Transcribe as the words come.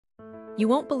You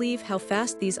won't believe how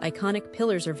fast these iconic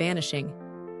pillars are vanishing.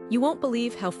 You won't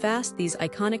believe how fast these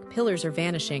iconic pillars are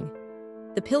vanishing.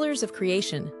 The pillars of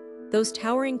creation, those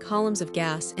towering columns of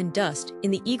gas and dust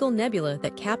in the Eagle Nebula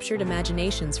that captured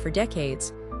imaginations for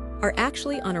decades, are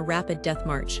actually on a rapid death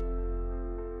march.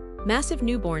 Massive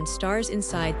newborn stars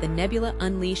inside the nebula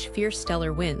unleash fierce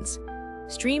stellar winds,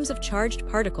 streams of charged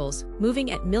particles moving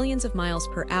at millions of miles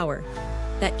per hour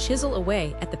that chisel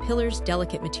away at the pillar's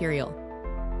delicate material.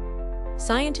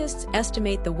 Scientists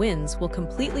estimate the winds will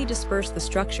completely disperse the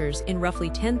structures in roughly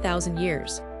 10,000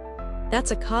 years. That's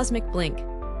a cosmic blink,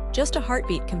 just a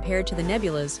heartbeat compared to the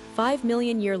nebula's 5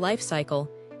 million-year life cycle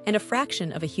and a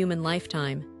fraction of a human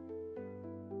lifetime.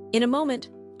 In a moment,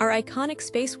 our iconic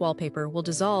space wallpaper will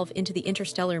dissolve into the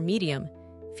interstellar medium,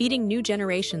 feeding new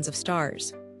generations of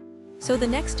stars. So the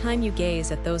next time you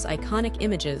gaze at those iconic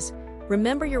images,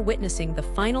 remember you're witnessing the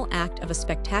final act of a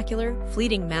spectacular,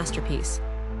 fleeting masterpiece.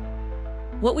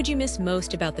 What would you miss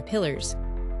most about the pillars?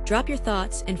 Drop your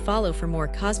thoughts and follow for more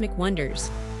cosmic wonders.